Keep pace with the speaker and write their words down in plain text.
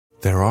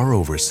There are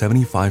over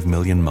 75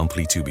 million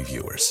monthly Tubi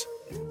viewers.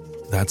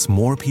 That's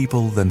more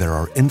people than there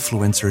are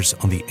influencers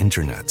on the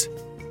internet,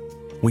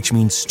 which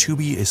means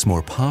Tubi is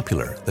more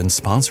popular than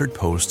sponsored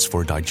posts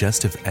for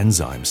digestive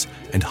enzymes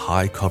and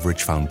high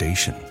coverage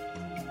foundation.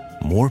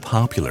 More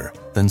popular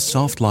than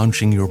soft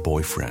launching your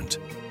boyfriend.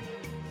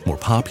 More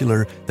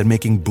popular than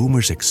making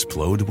boomers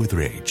explode with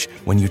rage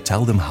when you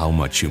tell them how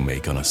much you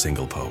make on a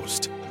single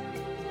post.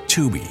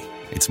 Tubi,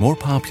 it's more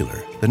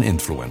popular than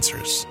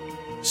influencers.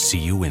 See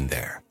you in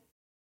there.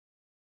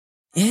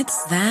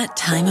 It's that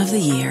time of the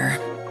year.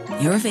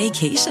 Your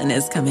vacation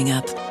is coming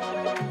up.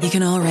 You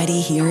can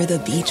already hear the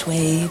beach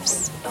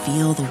waves,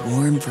 feel the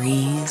warm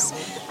breeze,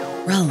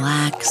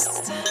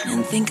 relax,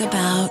 and think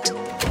about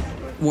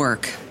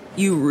work.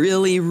 You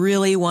really,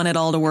 really want it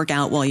all to work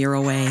out while you're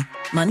away.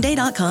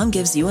 Monday.com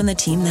gives you and the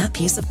team that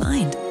peace of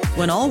mind.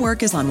 When all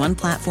work is on one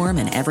platform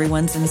and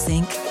everyone's in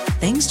sync,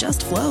 things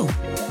just flow.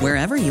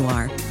 Wherever you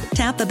are,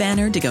 tap the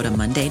banner to go to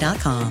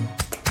Monday.com.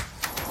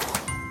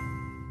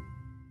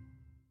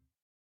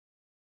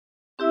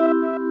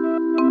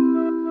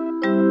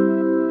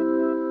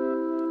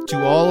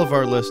 To all of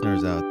our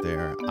listeners out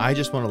there, I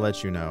just want to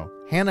let you know,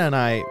 Hannah and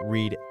I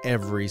read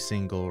every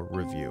single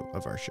review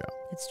of our show.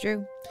 It's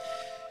true.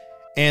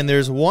 And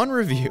there's one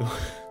review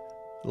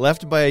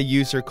left by a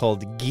user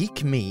called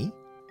Geek Me,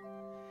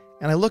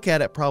 and I look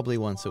at it probably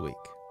once a week.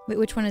 Wait,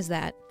 which one is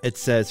that? It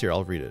says here,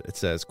 I'll read it. It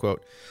says,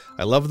 quote,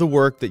 "I love the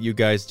work that you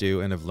guys do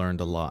and have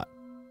learned a lot.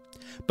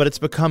 But it's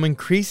become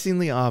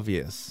increasingly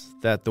obvious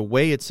that the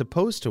way it's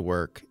supposed to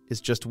work is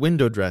just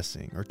window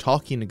dressing or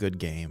talking a good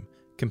game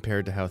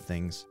compared to how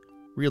things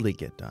really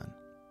get done."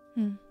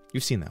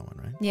 You've seen that one,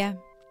 right? Yeah.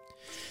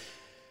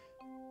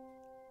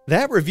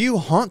 That review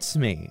haunts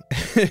me.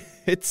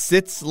 It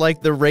sits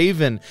like the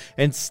raven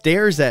and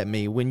stares at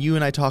me when you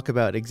and I talk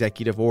about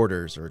executive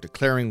orders or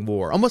declaring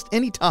war, almost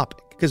any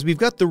topic, because we've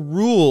got the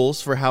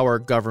rules for how our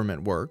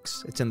government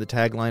works. It's in the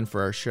tagline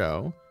for our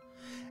show.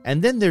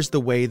 And then there's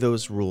the way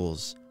those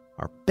rules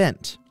are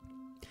bent.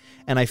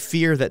 And I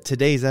fear that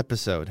today's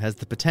episode has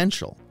the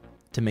potential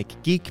to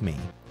make Geek Me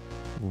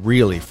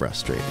really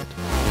frustrated.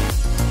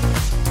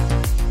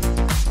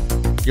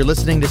 You're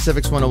listening to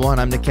Civics 101.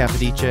 I'm Nick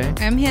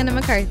Capodice. I'm Hannah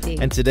McCarthy.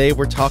 And today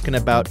we're talking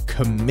about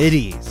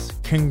committees,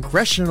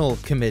 congressional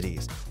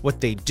committees,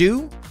 what they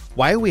do,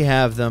 why we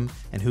have them,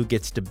 and who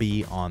gets to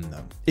be on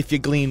them. If you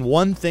glean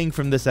one thing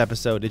from this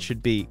episode, it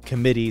should be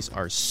committees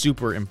are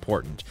super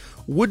important.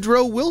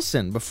 Woodrow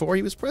Wilson, before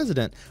he was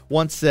president,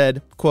 once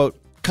said, quote,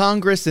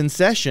 "Congress in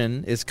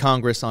session is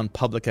Congress on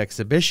public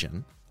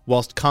exhibition,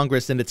 whilst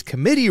Congress in its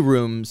committee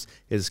rooms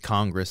is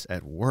Congress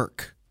at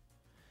work."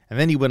 And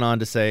then he went on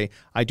to say,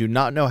 "I do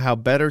not know how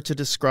better to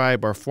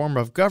describe our form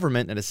of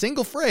government in a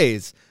single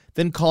phrase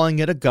than calling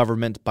it a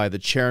government by the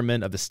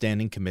chairman of the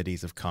standing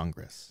committees of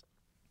Congress."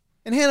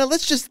 And Hannah,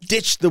 let's just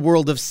ditch the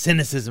world of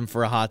cynicism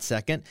for a hot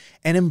second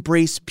and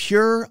embrace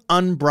pure,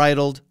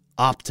 unbridled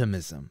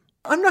optimism.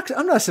 I'm not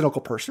a cynical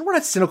person. We're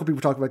not cynical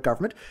people talking about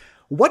government.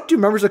 What do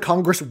members of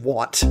Congress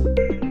want?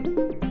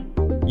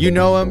 You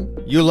know him.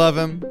 You love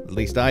him. At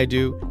least I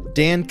do.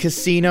 Dan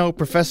Cassino,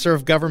 professor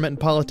of government and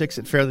politics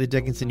at Fairleigh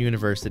Dickinson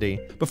University.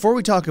 Before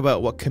we talk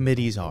about what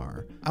committees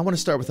are, I want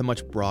to start with a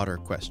much broader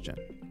question.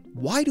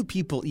 Why do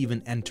people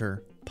even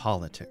enter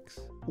politics?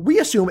 We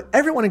assume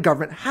everyone in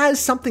government has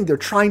something they're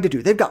trying to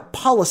do. They've got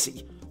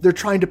policy they're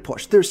trying to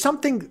push. There's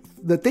something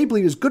that they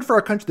believe is good for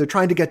our country they're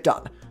trying to get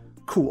done.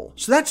 Cool.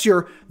 So that's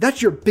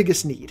your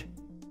biggest need.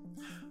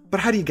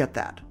 But how do you get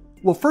that?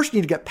 Well, first you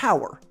need to get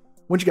power.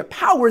 Once you get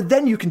power,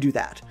 then you can do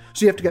that.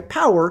 So you have to get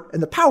power,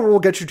 and the power will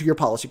get you to your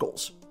policy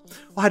goals.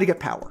 Well, how do you get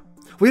power?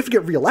 Well, you have to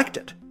get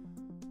reelected,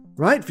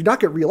 right? If you not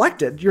get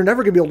reelected, you're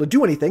never going to be able to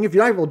do anything. If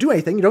you're not able to do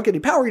anything, you don't get any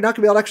power, you're not going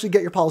to be able to actually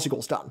get your policy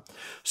goals done.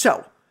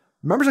 So,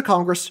 members of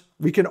Congress,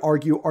 we can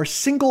argue, are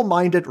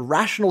single-minded,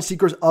 rational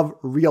seekers of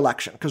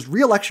reelection, because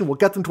reelection will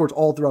get them towards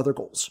all their other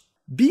goals.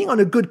 Being on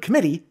a good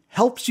committee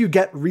helps you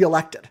get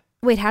reelected.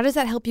 Wait, how does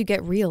that help you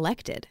get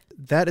reelected?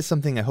 That is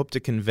something I hope to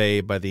convey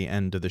by the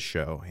end of the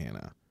show,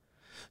 Hannah.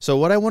 So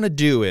what I want to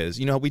do is,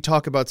 we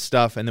talk about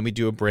stuff and then we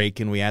do a break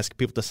and we ask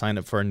people to sign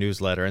up for our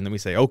newsletter and then we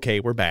say, okay,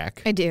 we're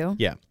back. I do.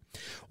 Yeah.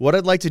 What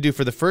I'd like to do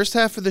for the first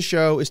half of the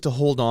show is to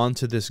hold on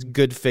to this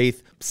good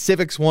faith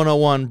Civics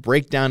 101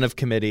 breakdown of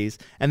committees.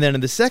 And then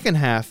in the second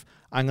half,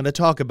 I'm going to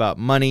talk about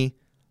money,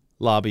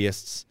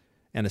 lobbyists,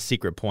 and a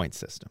secret point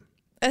system.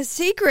 A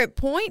secret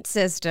point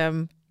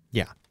system?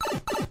 Yeah.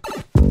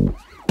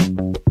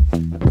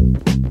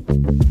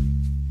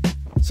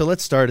 So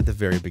let's start at the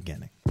very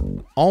beginning.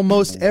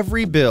 Almost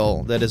every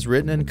bill that is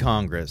written in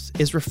Congress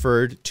is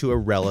referred to a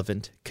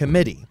relevant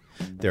committee.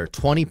 There are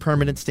 20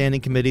 permanent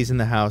standing committees in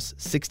the House,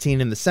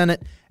 16 in the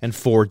Senate, and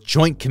 4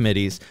 joint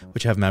committees,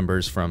 which have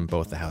members from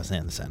both the House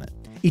and the Senate.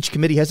 Each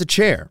committee has a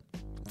chair.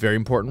 Very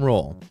important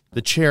role.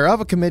 The chair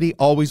of a committee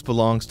always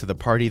belongs to the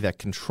party that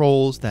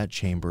controls that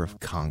chamber of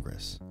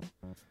Congress.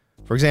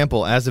 For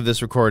example, as of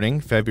this recording,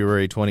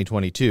 February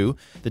 2022,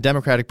 the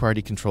Democratic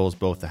Party controls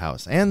both the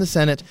House and the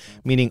Senate,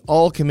 meaning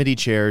all committee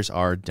chairs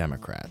are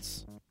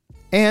Democrats.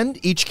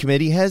 And each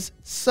committee has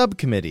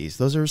subcommittees.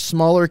 Those are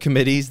smaller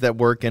committees that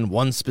work in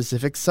one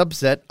specific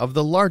subset of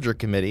the larger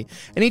committee,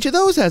 and each of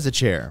those has a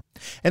chair.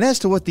 And as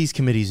to what these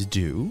committees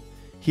do,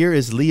 here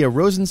is Leah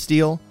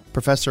Rosenstiel,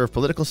 professor of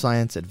political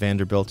science at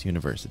Vanderbilt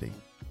University.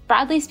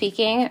 Broadly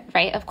speaking,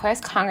 right, of course,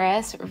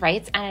 Congress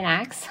writes and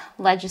enacts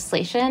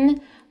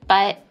legislation,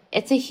 but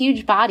it's a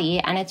huge body,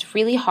 and it's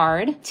really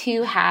hard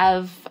to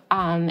have,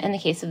 in the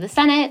case of the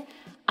Senate,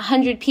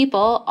 100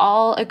 people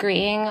all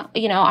agreeing,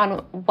 on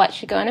what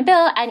should go in a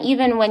bill. And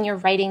even when you're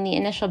writing the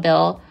initial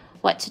bill,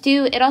 what to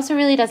do, it also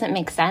really doesn't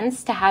make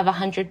sense to have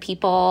 100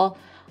 people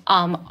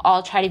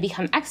all try to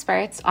become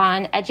experts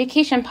on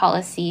education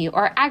policy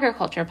or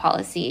agriculture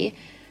policy,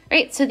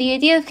 right? So the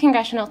idea of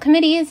congressional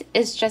committees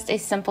is just a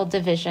simple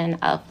division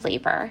of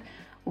labor,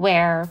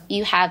 where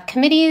you have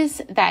committees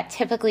that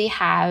typically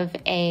have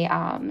a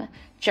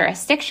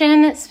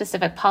jurisdiction,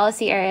 specific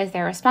policy areas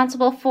they're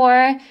responsible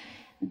for.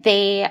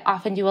 They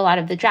often do a lot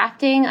of the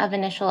drafting of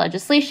initial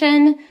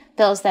legislation.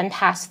 Bills then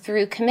pass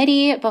through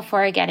committee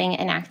before getting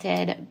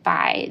enacted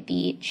by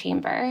the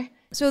chamber.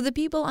 So the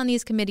people on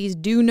these committees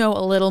do know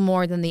a little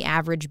more than the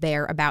average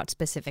bear about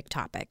specific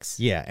topics.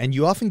 Yeah, and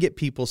you often get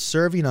people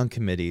serving on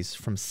committees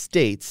from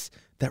states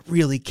that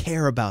really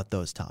care about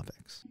those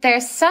topics.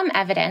 There's some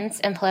evidence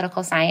in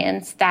political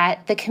science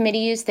that the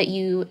committees that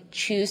you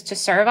choose to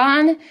serve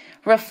on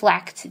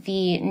reflect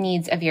the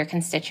needs of your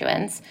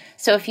constituents.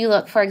 So if you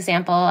look, for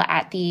example,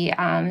 at the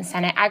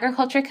Senate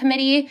Agriculture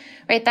Committee,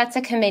 right, that's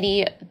a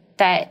committee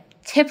that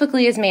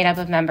typically is made up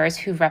of members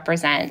who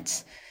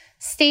represent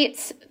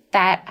states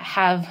that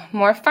have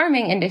more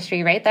farming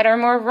industry, right, that are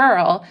more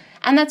rural.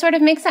 And that sort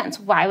of makes sense.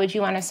 Why would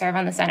you want to serve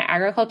on the Senate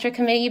Agriculture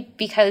Committee?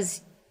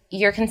 Because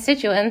your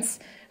constituents,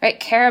 right,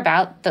 care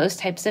about those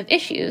types of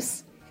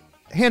issues.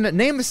 Hannah,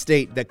 name a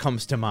state that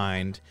comes to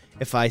mind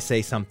if I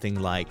say something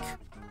like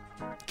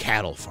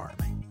cattle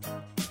farming.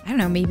 I don't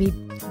know, maybe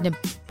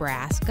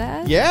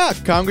Nebraska? Yeah,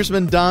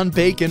 Congressman Don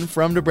Bacon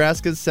from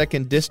Nebraska's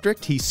 2nd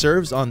District. He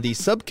serves on the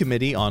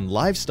subcommittee on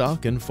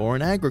livestock and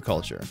foreign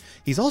agriculture.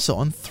 He's also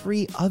on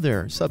 3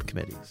 other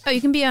subcommittees. Oh, you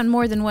can be on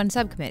more than one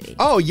subcommittee.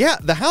 Oh, yeah,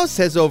 the House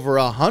has over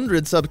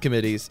 100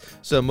 subcommittees,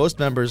 so most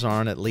members are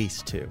on at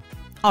least 2.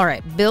 All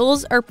right,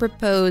 bills are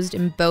proposed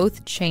in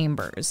both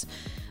chambers,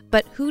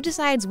 but who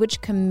decides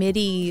which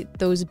committee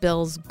those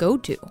bills go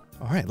to?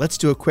 All right, let's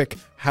do a quick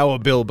How a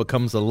Bill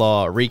Becomes a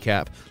Law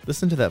recap.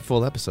 Listen to that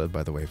full episode,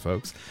 by the way,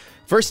 folks.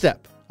 First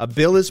step, a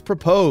bill is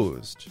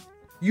proposed.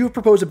 You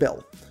propose a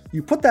bill.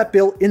 You put that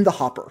bill in the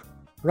hopper,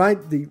 right?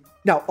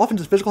 Now, often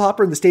it's a physical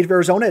hopper. In the state of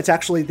Arizona, it's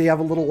actually, they have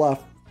a little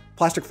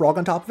plastic frog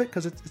on top of it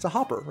because it's a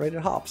hopper, right?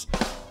 It hops.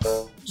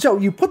 So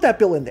you put that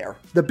bill in there.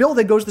 The bill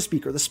then goes to the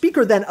speaker. The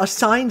speaker then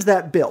assigns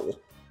that bill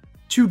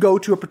to go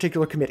to a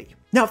particular committee.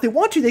 Now, if they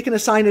want to, they can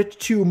assign it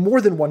to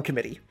more than one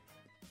committee.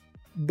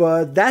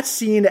 But that's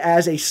seen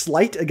as a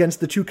slight against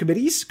the 2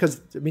 committees because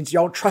it means you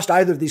don't trust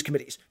either of these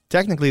committees.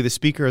 Technically, the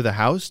Speaker of the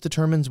House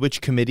determines which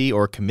committee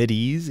or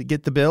committees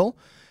get the bill,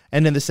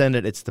 and in the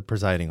Senate, it's the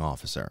presiding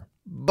officer.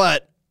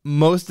 But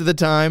most of the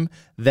time,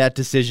 that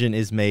decision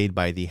is made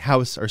by the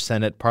House or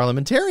Senate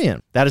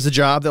parliamentarian. That is a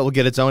job that will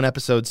get its own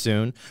episode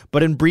soon.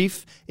 But in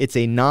brief, it's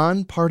a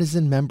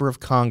nonpartisan member of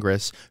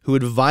Congress who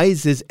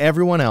advises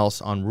everyone else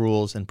on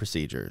rules and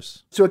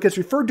procedures. So it gets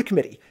referred to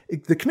committee.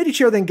 The committee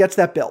chair then gets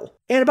that bill.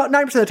 And about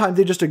 9% of the time,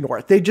 they just ignore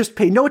it. They just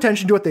pay no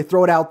attention to it. They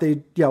throw it out.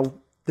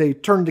 They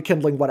turn to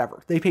kindling,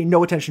 whatever. They pay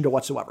no attention to it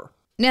whatsoever.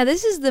 Now,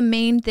 this is the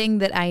main thing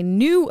that I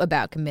knew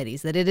about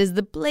committees, that it is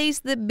the place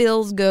that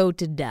bills go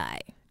to die.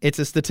 It's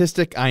a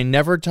statistic I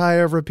never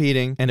tire of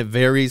repeating, and it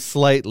varies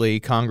slightly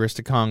Congress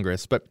to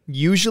Congress, but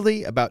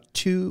usually about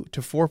 2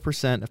 to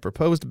 4% of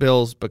proposed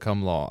bills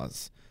become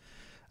laws.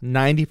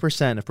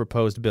 90% of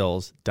proposed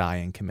bills die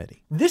in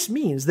committee. This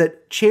means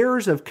that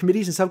chairs of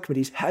committees and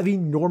subcommittees have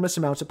enormous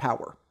amounts of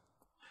power.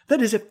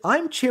 That is, if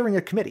I'm chairing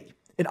a committee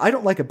and I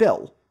don't like a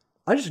bill,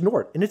 I just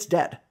ignore it and it's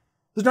dead.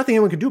 There's nothing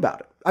anyone can do about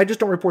it. I just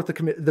don't report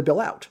the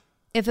bill out.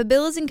 If a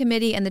bill is in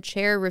committee and the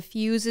chair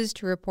refuses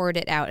to report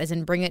it out, as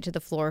in bring it to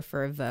the floor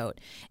for a vote,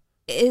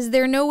 is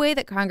there no way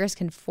that Congress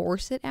can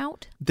force it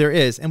out? There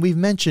is, and we've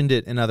mentioned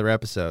it in other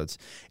episodes.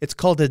 It's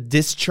called a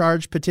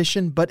discharge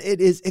petition, but it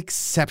is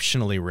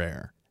exceptionally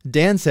rare.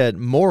 Dan said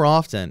more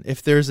often,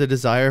 if there's a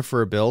desire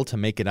for a bill to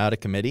make it out of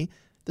committee,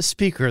 the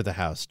Speaker of the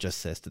House just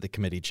says to the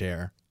committee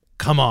chair,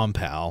 "Come on,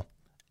 pal,"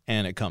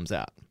 and it comes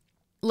out.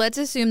 Let's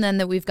assume then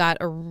that we've got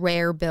a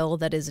rare bill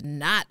that is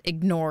not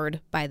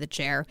ignored by the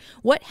chair.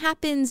 What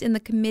happens in the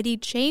committee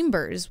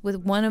chambers with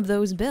one of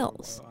those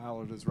bills?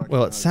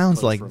 Well, it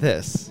sounds like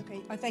this.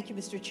 Okay. Thank you,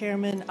 Mr.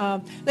 Chairman.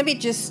 Let me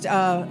just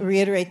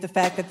reiterate the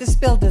fact that this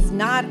bill does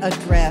not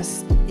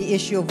address the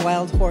issue of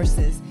wild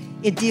horses.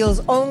 It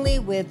deals only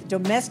with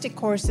domestic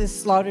horses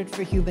slaughtered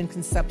for human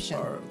consumption.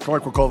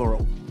 Clerk will call the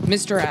roll.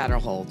 Mr.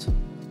 Adderholt.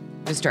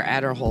 Mr.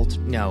 Adderholt,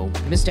 no.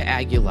 Mr.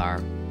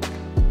 Aguilar.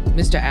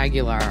 Mr.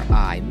 Aguilar,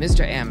 aye.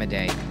 Mr.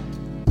 Amadei.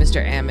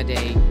 Mr.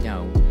 Amadei,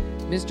 no.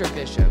 Mr.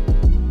 Bishop.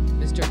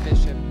 Mr.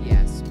 Bishop,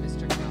 yes.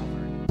 Mr.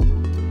 Calvert.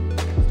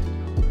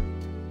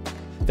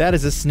 That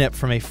is a snip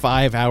from a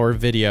 5-hour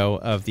video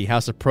of the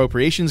House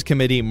Appropriations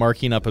Committee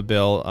marking up a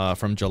bill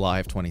from July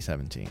of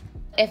 2017.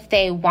 If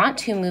they want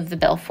to move the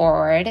bill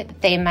forward,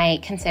 they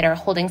might consider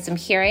holding some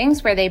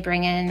hearings where they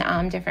bring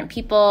in different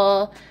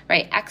people,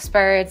 right,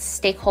 experts,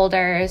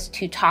 stakeholders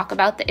to talk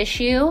about the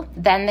issue.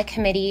 Then the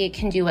committee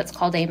can do what's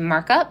called a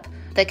markup.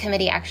 The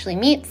committee actually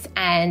meets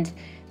and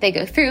they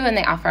go through and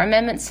they offer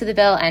amendments to the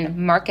bill and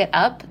mark it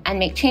up and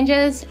make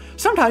changes.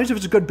 Sometimes if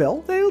it's a good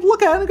bill, they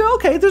look at it and go,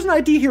 okay, there's an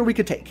idea here we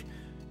could take.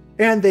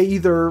 And they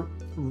either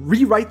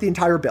rewrite the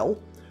entire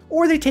bill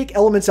or they take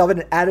elements of it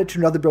and add it to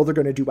another bill they're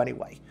going to do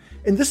anyway.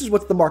 And this is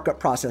what the markup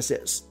process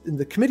is. In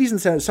the committees in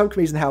the Senate,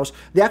 subcommittees in the House,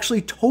 they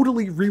actually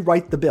totally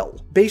rewrite the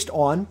bill based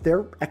on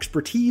their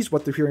expertise,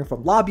 what they're hearing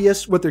from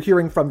lobbyists, what they're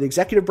hearing from the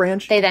executive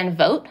branch. They then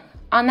vote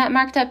on that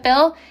marked up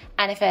bill,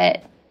 and if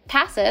it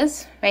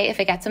passes, right, if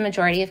it gets a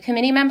majority of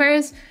committee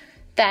members,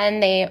 then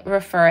they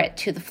refer it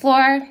to the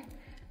floor,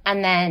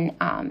 and then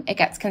it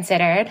gets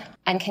considered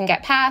and can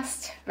get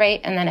passed,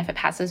 right? And then if it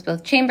passes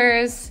both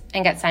chambers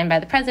and gets signed by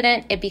the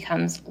president, it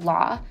becomes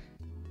law.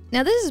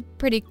 Now, this is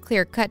pretty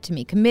clear cut to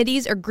me.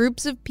 Committees are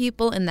groups of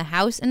people in the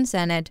House and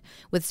Senate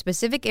with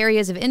specific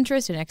areas of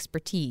interest and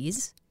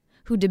expertise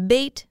who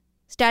debate,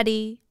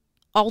 study,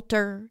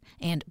 alter,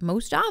 and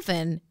most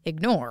often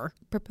ignore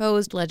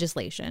proposed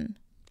legislation.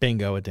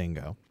 Bingo a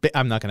dingo.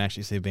 I'm not going to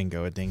actually say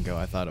bingo a dingo.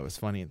 I thought it was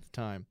funny at the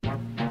time.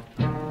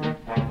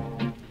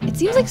 It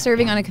seems like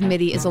serving on a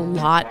committee is a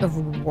lot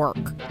of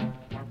work.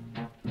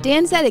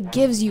 Dan said it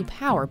gives you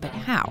power, but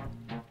how?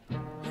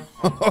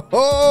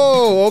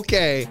 Oh,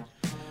 okay.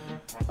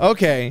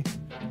 Okay.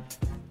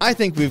 I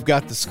think we've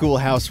got the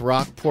Schoolhouse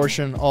Rock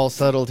portion all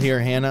settled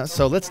here, Hannah.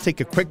 So let's take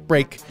a quick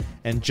break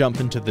and jump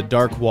into the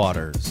dark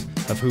waters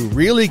of who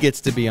really gets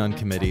to be on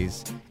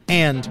committees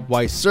and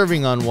why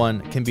serving on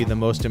one can be the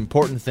most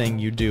important thing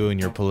you do in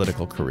your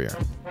political career.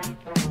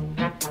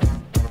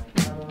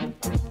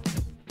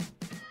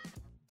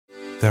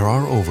 There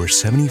are over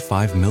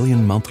 75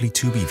 million monthly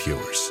Tubi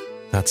viewers.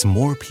 That's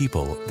more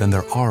people than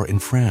there are in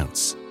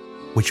France,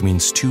 which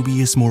means Tubi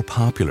is more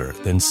popular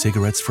than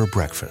cigarettes for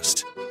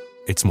breakfast.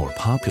 It's more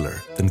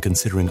popular than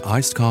considering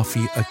iced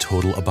coffee a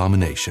total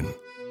abomination.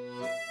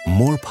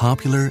 More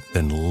popular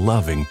than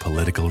loving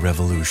political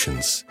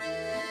revolutions.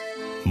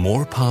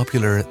 More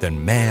popular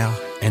than maire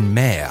and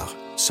mère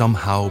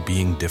somehow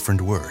being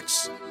different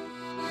words.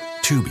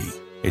 Tubi,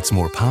 it's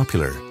more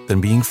popular than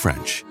being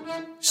French.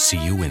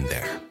 See you in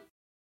there.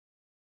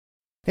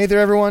 Hey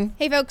there, everyone.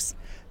 Hey, folks.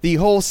 The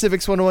whole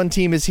Civics 101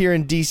 team is here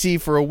in D.C.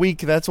 for a week.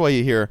 That's why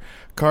you hear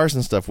cars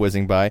and stuff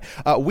whizzing by.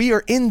 We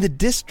are in the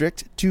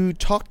district to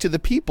talk to the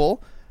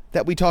people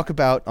that we talk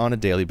about on a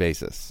daily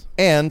basis.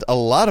 And a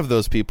lot of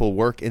those people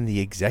work in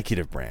the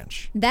executive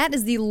branch. That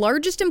is the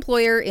largest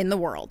employer in the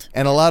world.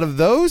 And a lot of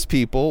those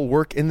people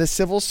work in the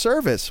civil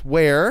service,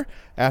 where,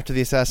 after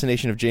the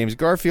assassination of James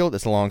Garfield,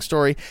 it's a long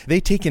story,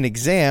 they take an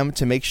exam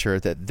to make sure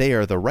that they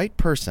are the right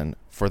person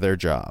for their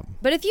job.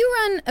 But if you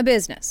run a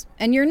business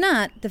and you're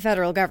not the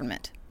federal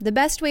government, the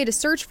best way to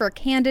search for a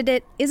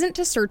candidate isn't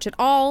to search at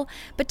all,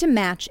 but to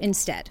match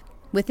instead.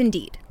 With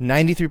Indeed.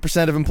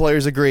 93% of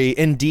employers agree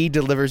Indeed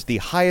delivers the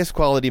highest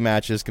quality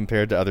matches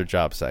compared to other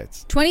job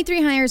sites.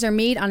 23 hires are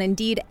made on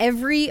Indeed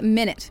every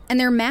minute, and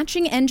their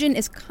matching engine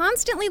is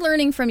constantly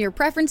learning from your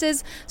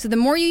preferences, so the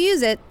more you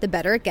use it, the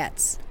better it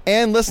gets.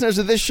 And listeners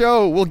of this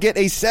show will get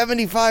a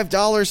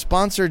 $75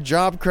 sponsored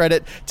job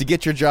credit to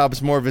get your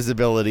jobs more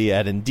visibility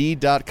at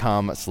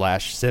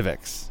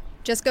Indeed.com/civics.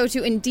 Just go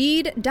to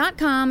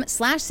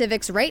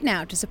Indeed.com/civics right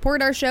now to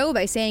support our show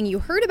by saying you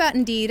heard about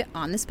Indeed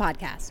on this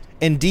podcast.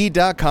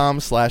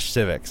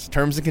 Indeed.com/civics.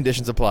 Terms and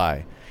conditions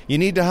apply. You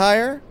need to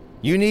hire?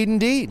 You need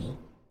Indeed.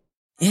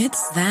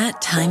 It's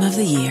that time of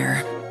the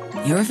year.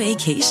 Your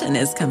vacation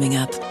is coming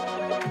up.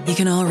 You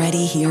can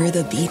already hear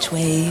the beach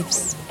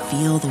waves,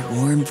 feel the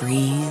warm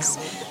breeze,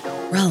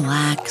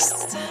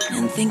 relax,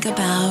 and think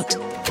about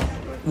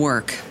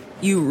work.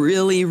 You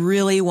really,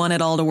 really want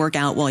it all to work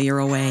out while you're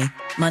away.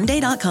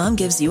 Monday.com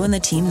gives you and the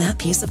team that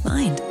peace of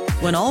mind.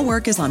 When all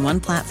work is on one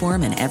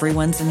platform and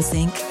everyone's in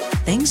sync,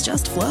 things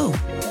just flow.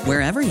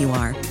 Wherever you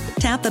are,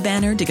 tap the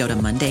banner to go to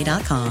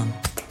Monday.com.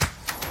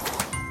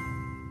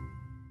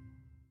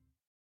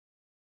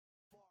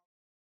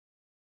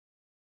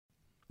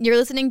 You're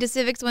listening to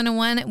Civics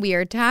 101. We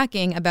are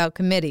talking about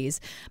committees.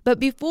 But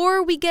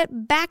before we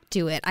get back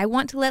to it, I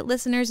want to let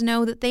listeners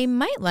know that they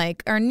might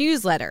like our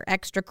newsletter,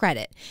 Extra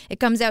Credit. It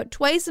comes out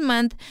twice a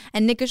month,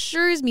 and Nick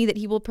assures me that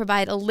he will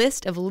provide a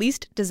list of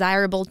least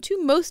desirable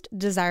to most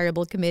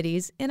desirable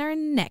committees in our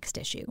next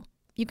issue.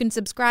 You can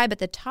subscribe at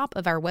the top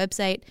of our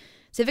website,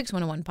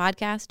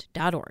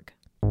 civics101podcast.org.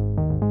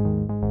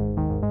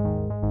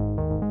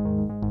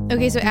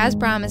 Okay, so as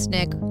promised,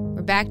 Nick,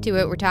 we're back to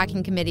it. We're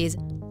talking committees.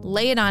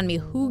 Lay it on me.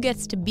 Who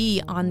gets to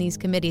be on these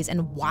committees,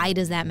 and why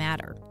does that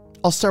matter?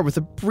 I'll start with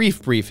a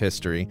brief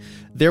history.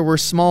 There were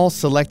small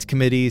select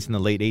committees in the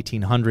late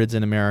 1800s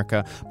in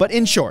America, but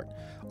in short,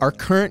 our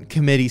current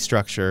committee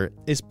structure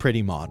is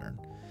pretty modern.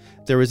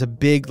 There was a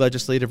big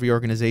legislative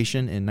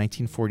reorganization in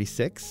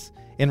 1946.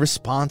 in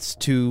response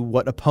to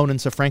what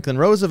opponents of Franklin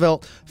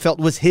Roosevelt felt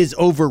was his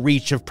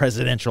overreach of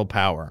presidential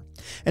power.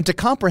 And to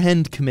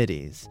comprehend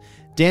committees,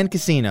 Dan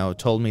Cassino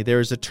told me there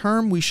is a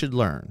term we should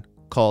learn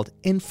called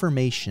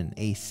information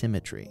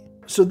asymmetry.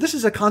 So this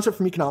is a concept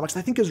from economics that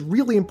I think is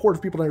really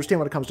important for people to understand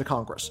when it comes to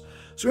Congress.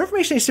 So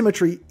information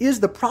asymmetry is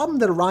the problem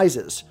that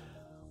arises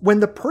when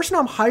the person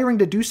I'm hiring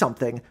to do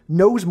something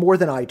knows more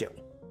than I do.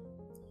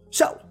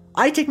 So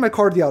I take my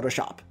car to the auto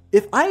shop.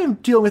 If I am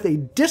dealing with a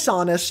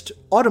dishonest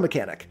auto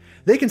mechanic,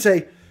 they can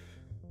say,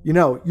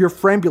 your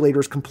frambulator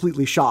is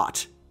completely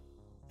shot.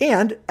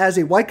 And as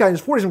a white guy in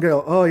his 40s, I'm going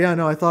to go, oh yeah,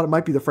 no, I thought it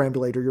might be the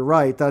frambulator. You're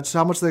right. That's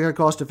how much they got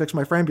cost to fix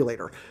my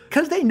frambulator.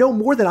 Because they know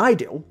more than I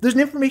do, there's an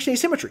information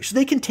asymmetry, so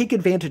they can take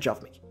advantage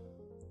of me.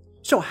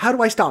 So how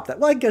do I stop that?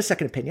 Well, I can get a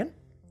second opinion,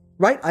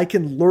 right? I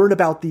can learn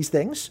about these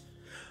things.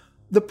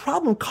 The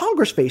problem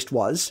Congress faced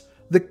was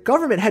the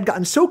government had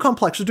gotten so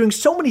complex, was doing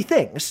so many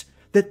things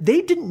that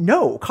they didn't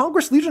know.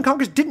 Leaders in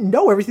Congress didn't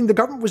know everything the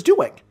government was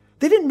doing.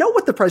 They didn't know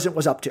what the president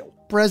was up to.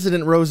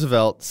 President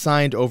Roosevelt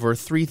signed over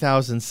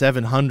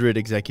 3,700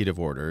 executive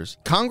orders.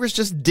 Congress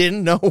just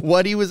didn't know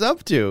what he was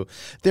up to.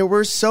 There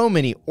were so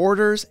many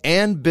orders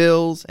and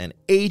bills and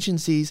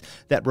agencies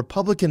that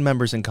Republican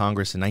members in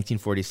Congress in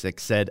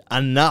 1946 said,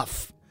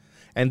 enough.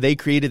 And they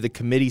created the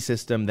committee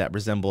system that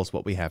resembles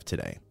what we have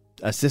today.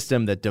 A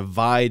system that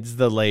divides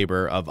the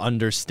labor of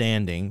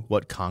understanding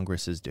what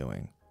Congress is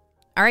doing.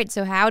 All right,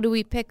 so how do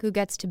we pick who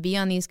gets to be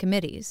on these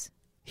committees?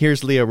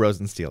 Here's Leah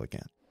Rosenstiel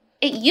again.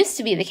 It used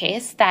to be the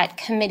case that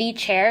committee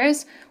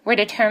chairs were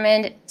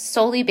determined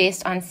solely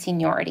based on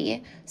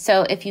seniority.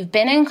 So if you've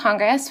been in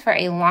Congress for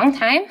a long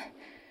time,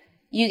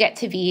 you get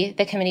to be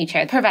the committee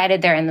chair,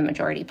 provided they're in the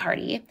majority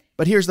party.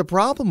 But here's the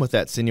problem with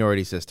that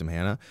seniority system,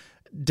 Hannah.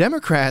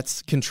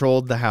 Democrats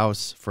controlled the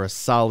House for a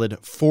solid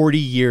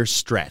 40-year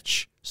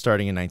stretch,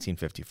 starting in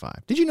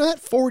 1955. Did you know that?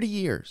 40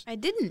 years. I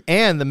didn't.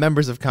 And the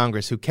members of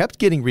Congress who kept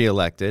getting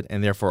reelected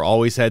and therefore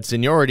always had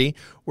seniority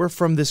were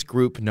from this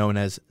group known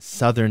as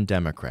Southern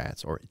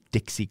Democrats or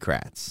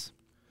Dixiecrats.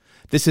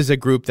 This is a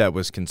group that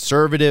was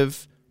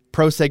conservative,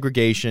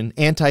 pro-segregation,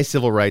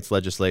 anti-civil rights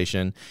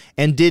legislation,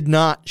 and did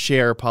not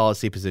share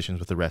policy positions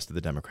with the rest of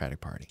the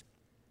Democratic Party.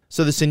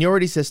 So the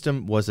seniority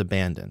system was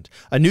abandoned.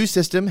 A new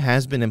system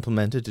has been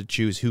implemented to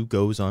choose who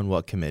goes on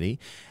what committee,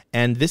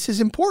 and this is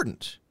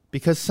important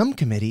because some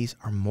committees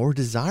are more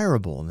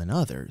desirable than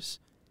others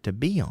to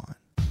be on.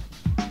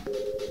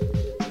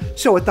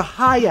 So at the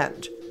high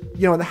end,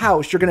 in the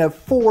House, you're going to have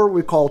 4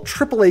 we call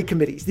AAA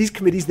committees, these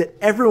committees that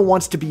everyone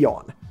wants to be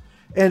on.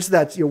 And so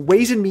that's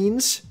Ways and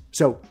Means,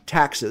 so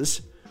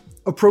taxes,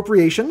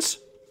 Appropriations,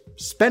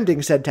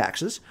 spending said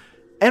taxes,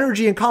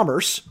 Energy and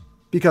Commerce,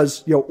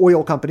 because,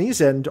 oil companies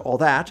and all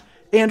that,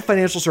 and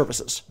Financial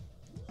Services.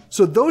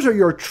 So those are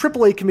your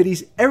AAA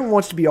committees everyone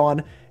wants to be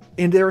on,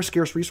 and they're a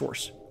scarce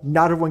resource.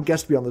 Not everyone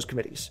gets to be on those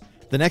committees.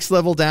 The next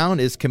level down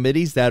is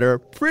committees that are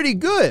pretty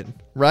good,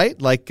 right?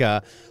 Like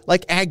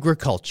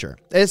agriculture,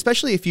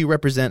 especially if you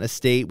represent a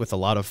state with a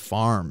lot of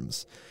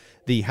farms.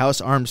 The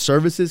House Armed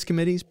Services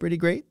Committee is pretty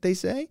great, they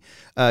say.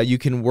 You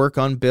can work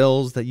on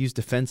bills that use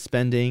defense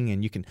spending,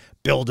 and you can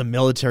build a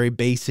military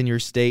base in your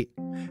state.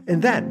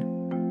 And then,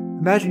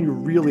 imagine you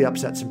really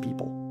upset some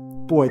people.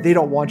 Boy, they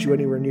don't want you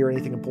anywhere near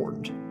anything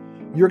important.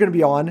 You're going to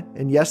be on,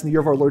 and yes, in the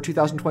year of our Lord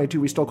 2022,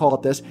 we still call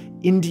it this,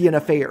 Indian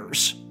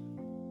Affairs.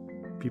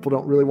 People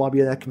don't really want to be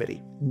in that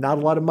committee. Not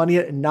a lot of money,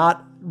 and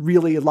not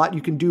really a lot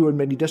you can do in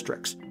many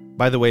districts.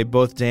 By the way,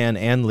 both Dan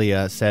and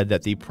Leah said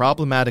that the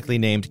problematically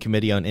named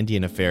Committee on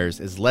Indian Affairs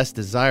is less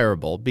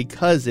desirable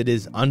because it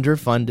is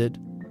underfunded,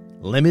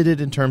 limited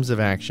in terms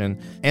of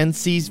action, and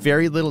sees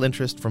very little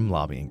interest from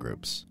lobbying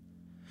groups.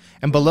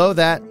 And below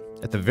that,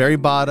 at the very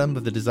bottom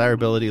of the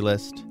desirability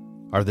list,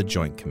 are the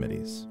joint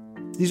committees.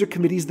 These are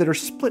committees that are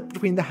split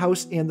between the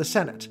House and the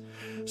Senate.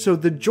 So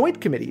the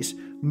joint committees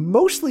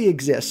mostly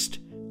exist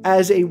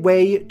as a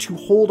way to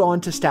hold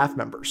on to staff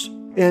members.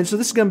 And so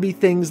this is going to be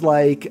things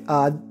like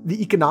the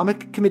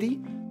Economic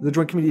Committee, the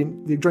Joint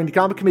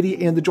Economic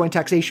Committee, and the Joint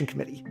Taxation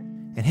Committee.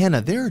 And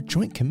Hannah, there are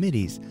joint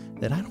committees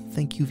that I don't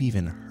think you've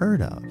even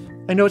heard of.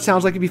 I know it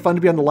sounds like it'd be fun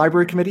to be on the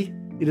Library Committee.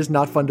 It is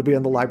not fun to be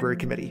on the Library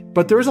Committee.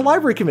 But there is a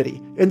Library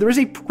Committee, and there is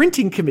a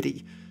Printing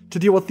Committee to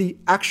deal with the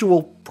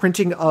actual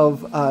printing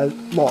of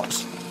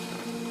laws.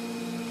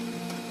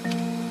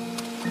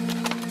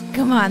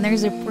 Come on,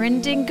 there's a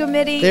printing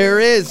committee? There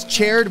is,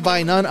 chaired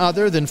by none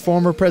other than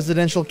former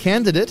presidential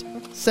candidate,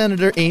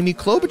 Senator Amy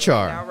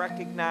Klobuchar. I now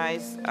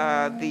recognize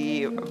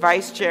the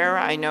vice chair.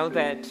 I know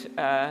that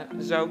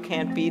Zoe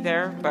can't be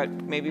there, but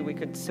maybe we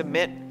could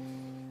submit.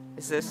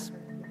 Is this?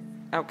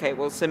 Okay,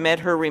 we'll submit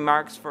her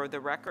remarks for the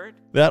record.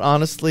 That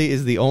honestly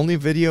is the only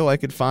video I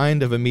could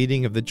find of a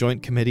meeting of the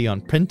Joint Committee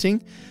on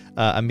Printing,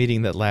 a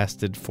meeting that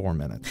lasted 4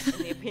 minutes.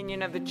 In the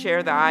opinion of the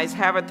chair, the ayes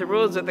have it. The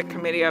rules of the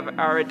committee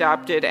are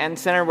adopted, and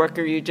Senator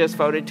Wicker, you just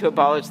voted to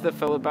abolish the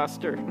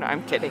filibuster. No,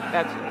 I'm kidding.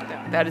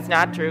 That is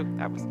not true.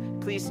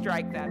 Please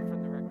strike that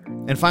from the record.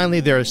 And finally,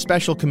 there are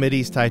special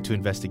committees tied to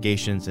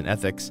investigations and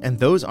ethics, and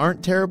those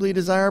aren't terribly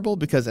desirable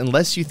because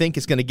unless you think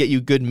it's going to get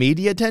you good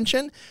media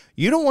attention,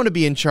 you don't want to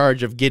be in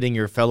charge of getting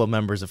your fellow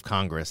members of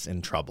Congress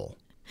in trouble.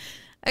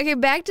 Okay,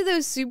 back to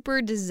those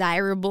super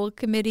desirable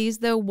committees,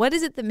 though. What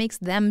is it that makes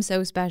them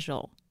so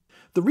special?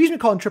 The reason we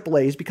call them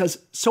AAA is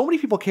because so many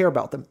people care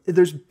about them.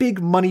 There's big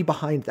money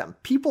behind them.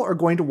 People are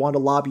going to want to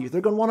lobby you.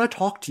 They're going to want to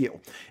talk to you.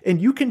 And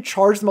you can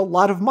charge them a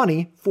lot of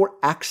money for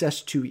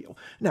access to you.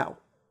 Now,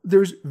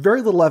 there's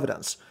very little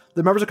evidence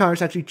that members of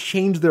Congress actually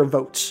change their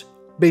votes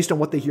based on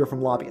what they hear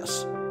from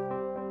lobbyists.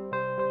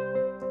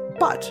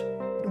 But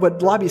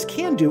what lobbyists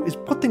can do is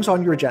put things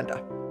on your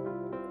agenda.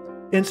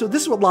 And so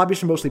this is what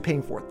lobbyists are mostly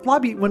paying for.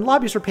 When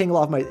lobbyists are paying a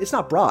lot of money, it's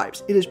not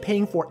bribes. It is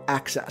paying for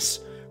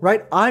access,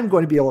 right? I'm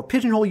going to be able to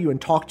pigeonhole you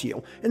and talk to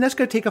you. And that's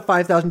going to take a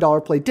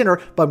 $5,000 plate dinner,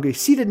 but I'm going to be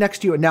seated next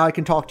to you, and now I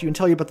can talk to you and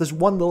tell you about this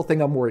one little thing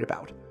I'm worried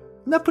about.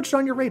 And that puts it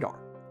on your radar.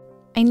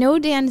 I know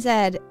Dan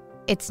said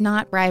it's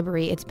not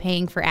bribery, it's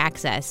paying for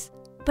access.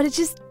 But it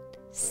just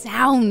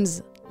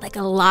sounds like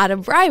a lot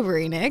of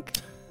bribery, Nick.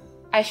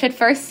 I should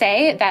first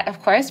say that,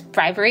 of course,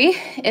 bribery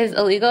is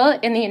illegal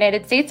in the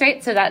United States,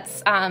 right? So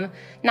that's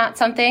not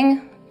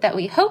something that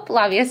we hope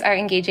lobbyists are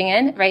engaging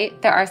in,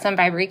 right? There are some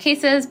bribery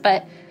cases,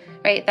 but,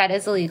 right, that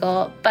is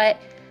illegal. But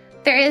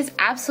there is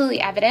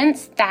absolutely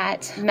evidence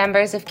that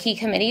members of key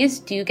committees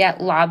do get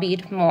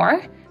lobbied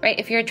more, right?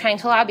 If you're trying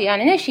to lobby on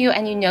an issue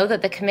and you know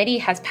that the committee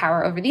has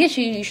power over the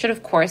issue, you should,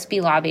 of course, be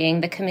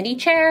lobbying the committee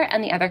chair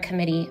and the other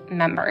committee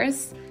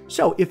members.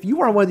 So if you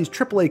are on one of these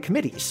AAA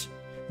committees,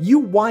 you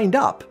wind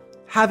up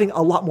having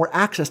a lot more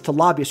access to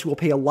lobbyists who will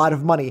pay a lot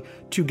of money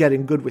to get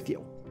in good with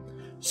you.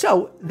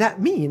 So that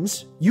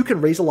means you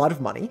can raise a lot of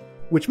money,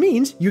 which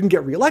means you can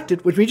get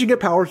reelected, which means you can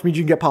get power, which means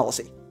you can get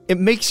policy. It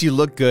makes you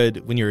look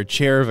good when you're a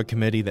chair of a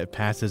committee that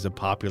passes a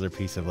popular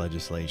piece of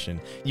legislation.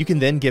 You can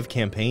then give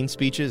campaign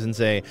speeches and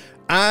say,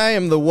 I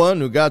am the one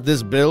who got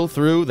this bill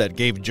through that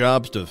gave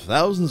jobs to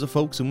thousands of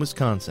folks in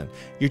Wisconsin.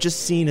 You're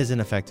just seen as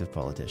an effective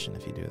politician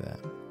if you do that.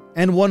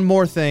 And one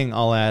more thing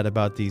I'll add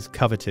about these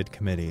coveted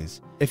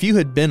committees. If you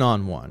had been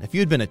on one, if you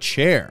had been a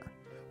chair,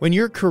 when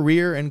your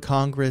career in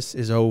Congress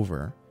is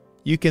over,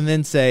 you can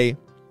then say,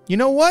 you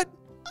know what?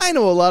 I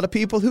know a lot of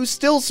people who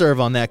still serve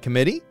on that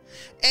committee.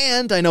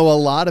 And I know a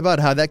lot about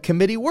how that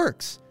committee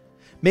works.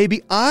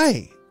 Maybe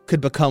I could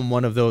become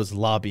one of those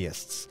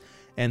lobbyists.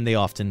 And they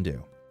often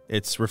do.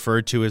 It's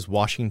referred to as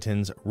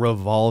Washington's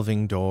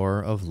revolving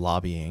door of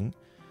lobbying.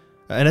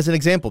 And as an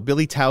example,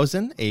 Billy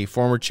Tauzin, a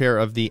former chair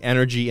of the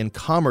Energy and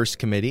Commerce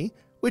Committee,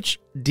 which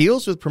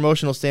deals with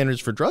promotional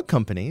standards for drug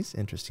companies,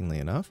 interestingly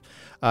enough,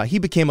 he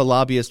became a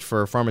lobbyist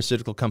for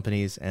pharmaceutical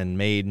companies and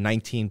made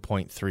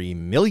 $19.3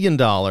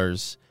 million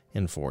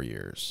in 4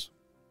 years.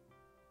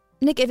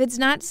 Nick, if it's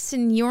not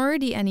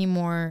seniority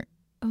anymore,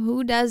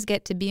 who does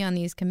get to be on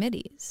these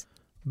committees?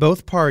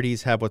 Both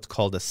parties have what's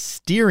called a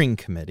steering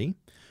committee,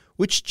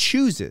 which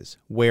chooses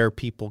where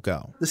people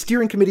go. The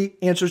steering committee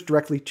answers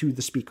directly to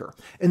the speaker,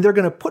 and they're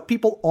going to put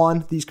people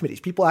on these committees.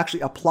 People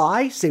actually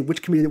apply, say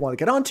which committee they want to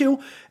get onto,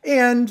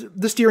 and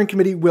the steering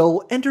committee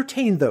will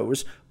entertain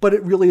those, but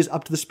it really is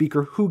up to the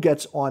speaker who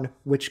gets on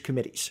which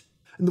committees.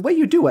 And the way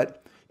you do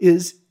it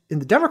is, in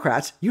the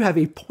Democrats, you have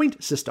a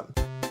point system.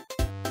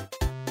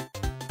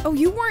 Oh,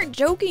 you weren't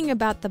joking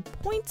about the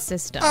point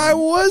system. I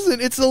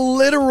wasn't. It's a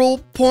literal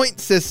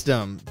point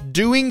system.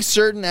 Doing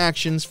certain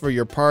actions for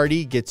your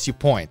party gets you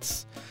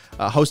points.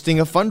 Hosting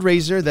a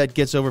fundraiser that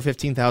gets over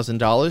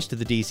 $15,000 to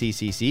the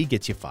DCCC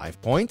gets you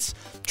 5 points.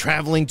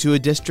 Traveling to a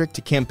district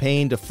to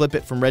campaign to flip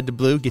it from red to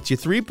blue gets you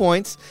 3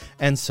 points,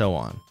 and so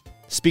on.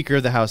 Speaker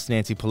of the House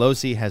Nancy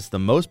Pelosi has the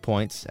most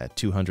points at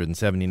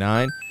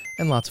 279,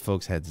 and lots of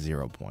folks had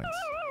 0 points.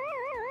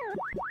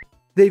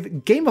 They've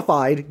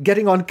gamified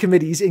getting on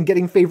committees and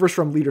getting favors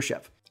from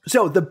leadership.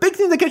 So the big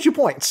thing that gets you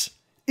points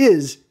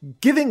is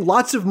giving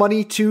lots of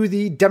money to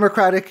the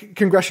Democratic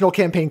Congressional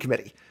Campaign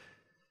Committee.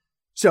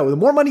 So the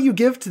more money you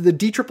give to the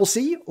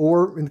DCCC,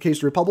 or in the case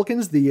of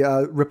Republicans,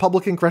 the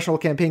Republican Congressional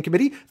Campaign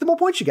Committee, the more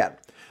points you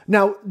get.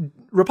 Now,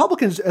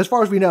 Republicans, as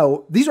far as we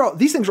know, these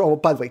things are all,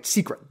 by the way,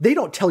 secret. They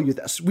don't tell you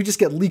this. We just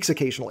get leaks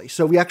occasionally.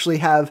 So we actually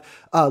have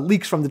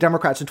leaks from the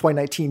Democrats in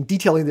 2019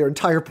 detailing their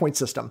entire point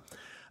system.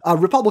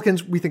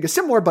 Republicans, we think, is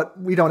similar, but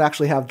we don't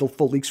actually have the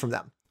full leaks from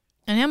them.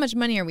 And how much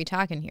money are we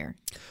talking here?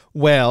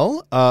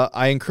 Well,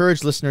 I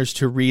encourage listeners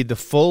to read the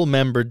full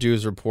member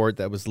dues report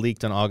that was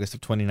leaked in August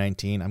of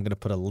 2019. I'm going to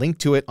put a link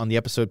to it on the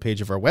episode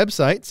page of our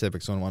website,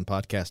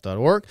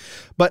 civics101podcast.org.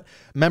 But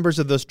members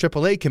of those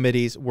AAA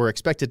committees were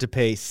expected to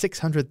pay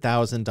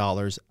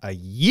 $600,000 a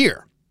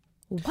year.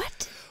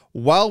 What?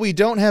 While we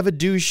don't have a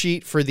due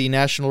sheet for the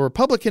National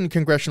Republican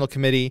Congressional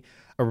Committee,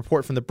 a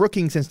report from the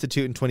Brookings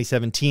Institute in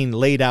 2017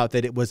 laid out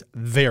that it was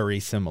very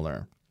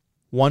similar.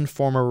 One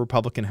former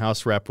Republican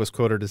House rep was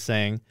quoted as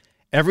saying,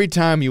 "Every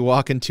time you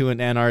walk into an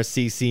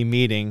NRCC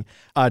meeting,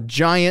 a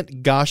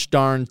giant gosh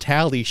darn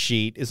tally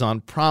sheet is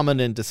on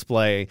prominent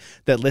display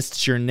that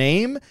lists your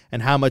name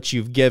and how much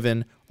you've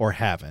given or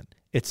haven't.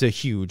 It's a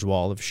huge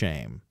wall of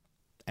shame."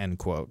 End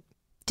quote.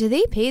 Do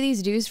they pay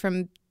these dues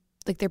from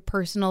like their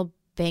personal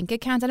bank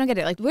accounts? I don't get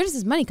it. Like, where does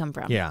this money come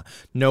from? Yeah,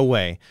 no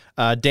way.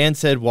 Dan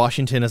said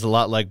Washington is a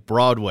lot like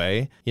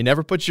Broadway. You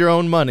never put your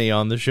own money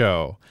on the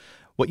show.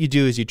 What you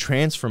do is you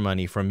transfer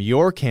money from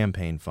your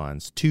campaign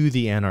funds to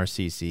the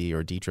NRCC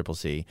or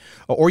DCCC,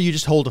 or you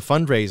just hold a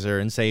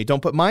fundraiser and say,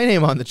 don't put my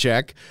name on the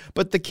check,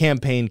 but the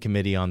campaign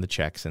committee on the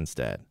checks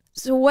instead.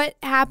 So what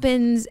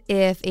happens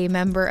if a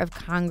member of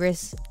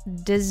Congress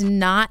does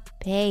not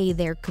pay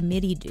their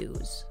committee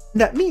dues?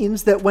 That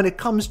means that when it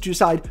comes to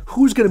decide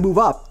who's going to move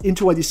up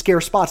into one of these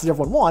scarce spots that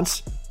everyone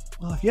wants,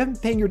 well, if you haven't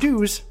been paying your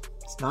dues,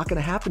 it's not going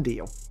to happen to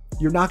you.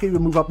 You're not going to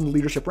move up in the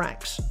leadership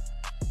ranks.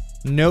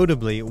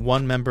 Notably,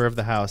 one member of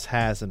the House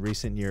has, in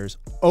recent years,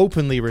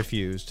 openly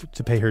refused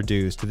to pay her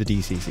dues to the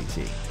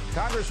DCCC.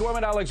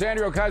 Congresswoman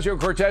Alexandria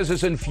Ocasio-Cortez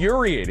is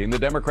infuriating the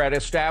Democrat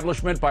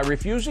establishment by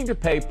refusing to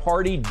pay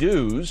party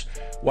dues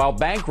while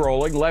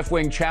bankrolling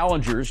left-wing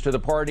challengers to the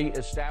party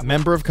establishment.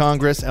 Member of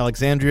Congress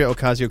Alexandria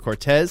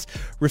Ocasio-Cortez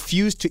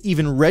refused to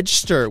even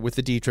register with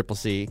the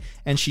DCCC,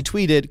 and she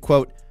tweeted,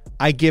 quote,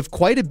 I give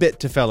quite a bit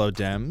to fellow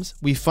Dems.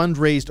 We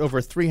fundraised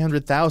over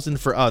 $300,000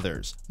 for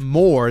others,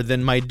 more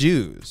than my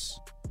dues.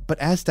 But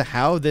as to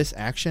how this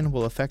action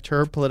will affect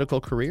her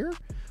political career,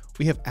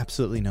 we have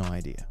absolutely no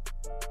idea.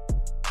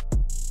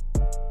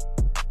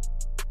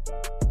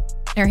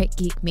 All right,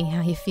 Geek Me,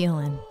 how you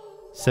feeling?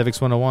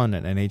 Civics 101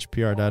 at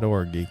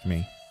nhpr.org, Geek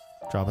Me.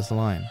 Drop us a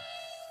line.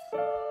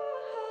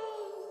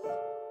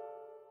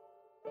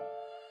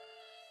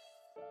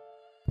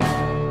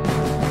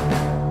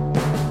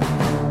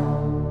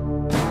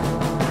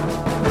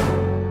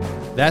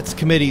 That's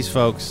committees,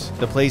 folks.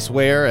 The place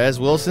where, as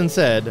Wilson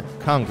said,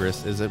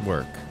 Congress is at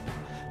work.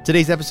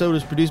 Today's episode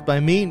was produced by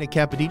me, Nick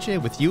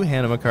Capodice, with you,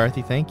 Hannah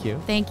McCarthy. Thank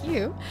you. Thank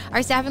you.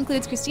 Our staff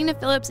includes Christina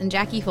Phillips and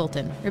Jackie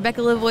Fulton.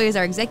 Rebecca Lavoie is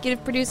our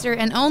executive producer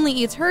and only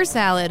eats her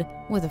salad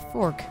with a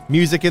fork.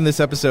 Music in this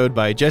episode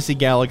by Jesse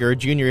Gallagher,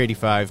 Junior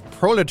 85,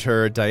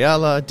 Prolator,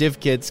 Diala,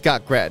 DivKid,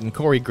 Scott Gratton,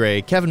 Corey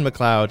Gray, Kevin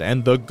McLeod,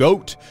 and the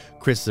GOAT,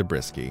 Chris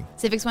Zabriskie.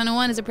 Civics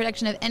 101 is a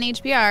production of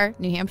NHPR,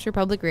 New Hampshire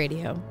Public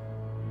Radio.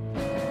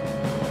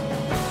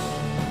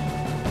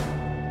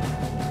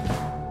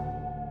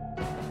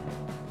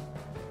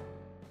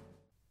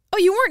 Oh,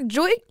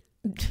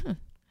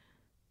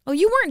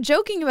 you weren't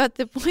joking about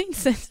the point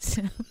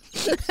system.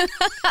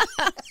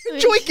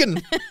 Joiking.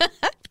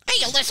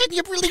 Hey, listen,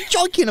 you're really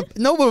joking.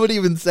 No one would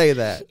even say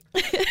that.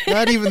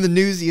 Not even the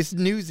newsiest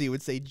newsie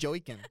would say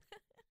joiking.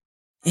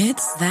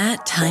 It's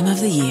that time of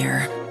the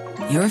year.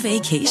 Your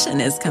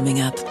vacation is coming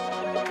up.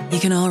 You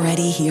can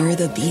already hear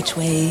the beach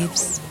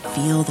waves,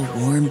 feel the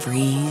warm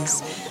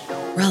breeze,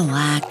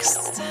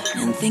 relax,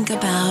 and think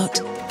about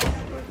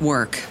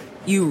work.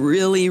 You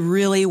really,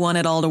 really want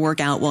it all to work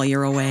out while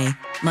you're away.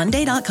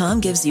 Monday.com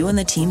gives you and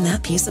the team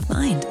that peace of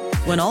mind.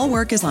 When all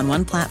work is on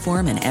one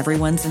platform and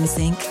everyone's in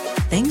sync,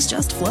 things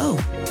just flow.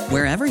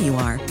 Wherever you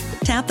are,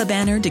 tap the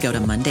banner to go to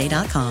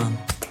Monday.com.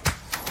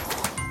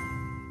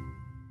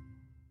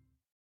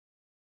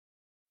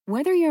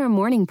 Whether you're a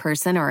morning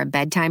person or a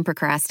bedtime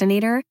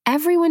procrastinator,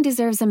 everyone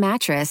deserves a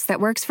mattress that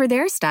works for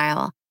their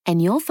style.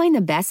 And you'll find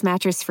the best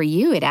mattress for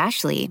you at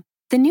Ashley.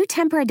 The new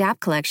Tempur-Adapt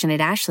collection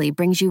at Ashley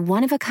brings you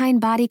one-of-a-kind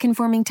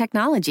body-conforming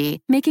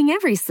technology, making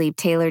every sleep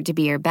tailored to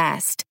be your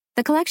best.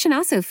 The collection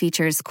also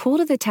features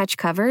cool-to-the-touch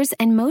covers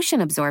and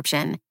motion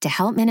absorption to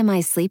help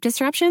minimize sleep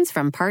disruptions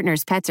from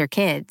partners, pets, or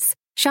kids.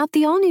 Shop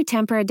the all-new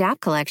Tempur-Adapt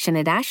collection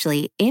at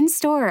Ashley,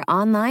 in-store or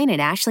online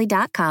at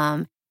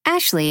ashley.com.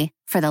 Ashley,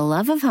 for the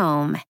love of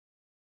home.